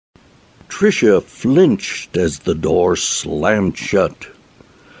Tricia flinched as the door slammed shut.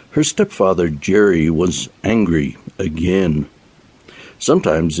 Her stepfather, Jerry, was angry again.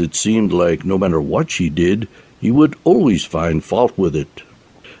 Sometimes it seemed like no matter what she did, he would always find fault with it.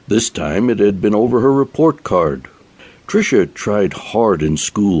 This time it had been over her report card. Tricia tried hard in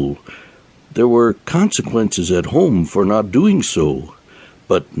school. There were consequences at home for not doing so,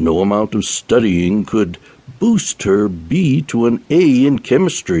 but no amount of studying could boost her B to an A in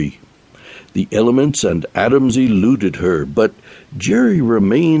chemistry. The elements and atoms eluded her, but Jerry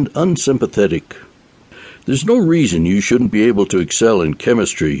remained unsympathetic. "There's no reason you shouldn't be able to excel in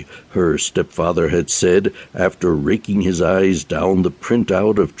chemistry," her stepfather had said, after raking his eyes down the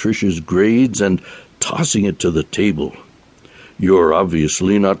printout of Tricia's grades and tossing it to the table. "You're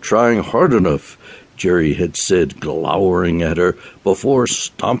obviously not trying hard enough," Jerry had said, glowering at her, before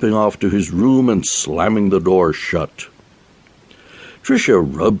stomping off to his room and slamming the door shut. Tricia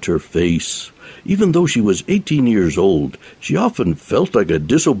rubbed her face. Even though she was 18 years old, she often felt like a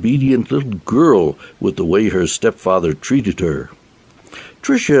disobedient little girl with the way her stepfather treated her.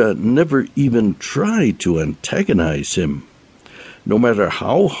 Tricia never even tried to antagonize him. No matter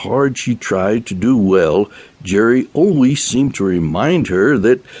how hard she tried to do well, Jerry always seemed to remind her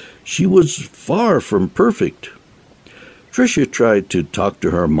that she was far from perfect. Tricia tried to talk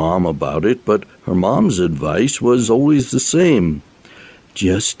to her mom about it, but her mom's advice was always the same.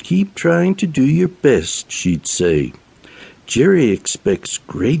 "Just keep trying to do your best," she'd say. "Jerry expects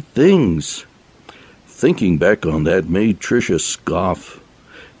great things." Thinking back on that made Tricia scoff.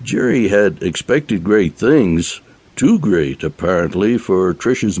 Jerry had expected great things, too great, apparently, for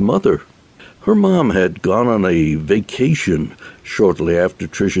Tricia's mother. Her mom had gone on a vacation shortly after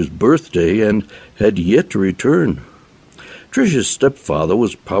Tricia's birthday and had yet to return. Tricia's stepfather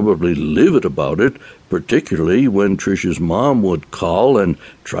was probably livid about it, particularly when Tricia's mom would call and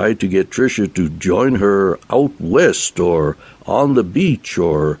try to get Tricia to join her out west or on the beach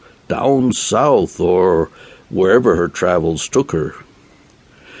or down south or wherever her travels took her.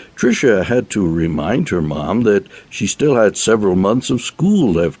 Tricia had to remind her mom that she still had several months of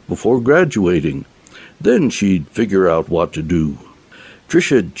school left before graduating. Then she'd figure out what to do.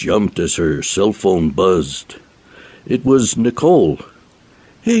 Tricia jumped as her cell phone buzzed. It was Nicole.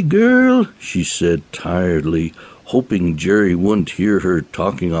 "Hey, girl," she said tiredly, hoping Jerry wouldn't hear her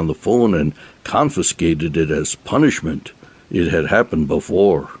talking on the phone and confiscated it as punishment. It had happened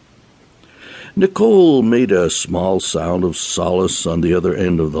before. Nicole made a small sound of solace on the other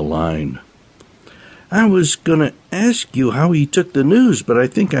end of the line. "I was going to ask you how he took the news, but I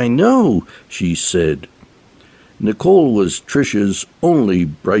think I know," she said. Nicole was Tricia's only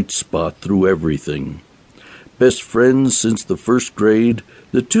bright spot through everything. Best friends since the first grade,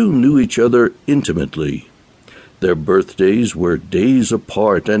 the two knew each other intimately. Their birthdays were days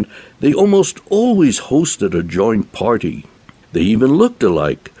apart, and they almost always hosted a joint party. They even looked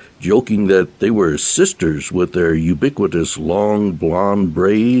alike, joking that they were sisters with their ubiquitous long blonde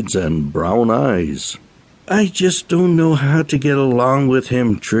braids and brown eyes. "I just don't know how to get along with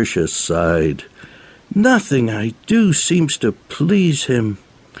him," Tricia sighed. "Nothing I do seems to please him."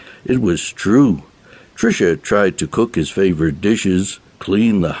 It was true. Tricia tried to cook his favorite dishes,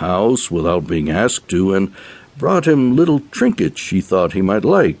 clean the house without being asked to, and brought him little trinkets she thought he might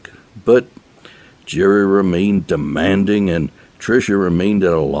like. But Jerry remained demanding, and Tricia remained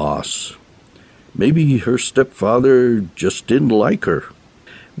at a loss. Maybe her stepfather just didn't like her.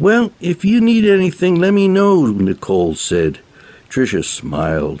 "Well, if you need anything, let me know," Nicole said. Tricia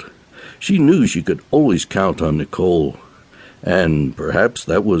smiled. She knew she could always count on Nicole. And perhaps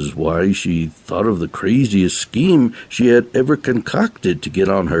that was why she thought of the craziest scheme she had ever concocted to get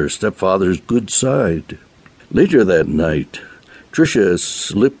on her stepfather's good side. Later that night, Tricia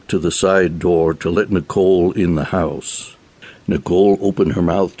slipped to the side door to let Nicole in the house. Nicole opened her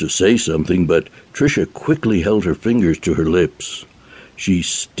mouth to say something, but Tricia quickly held her fingers to her lips. She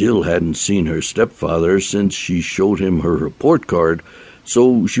still hadn't seen her stepfather since she showed him her report card,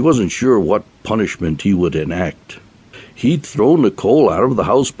 so she wasn't sure what punishment he would enact. He'd thrown Nicole out of the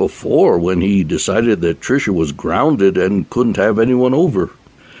house before when he decided that Tricia was grounded and couldn't have anyone over.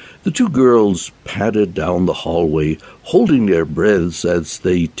 The two girls padded down the hallway, holding their breaths as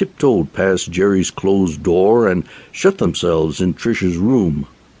they tiptoed past Jerry's closed door and shut themselves in Tricia's room.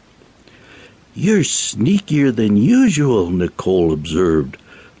 "You're sneakier than usual," Nicole observed,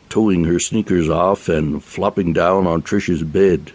 towing her sneakers off and flopping down on Tricia's bed.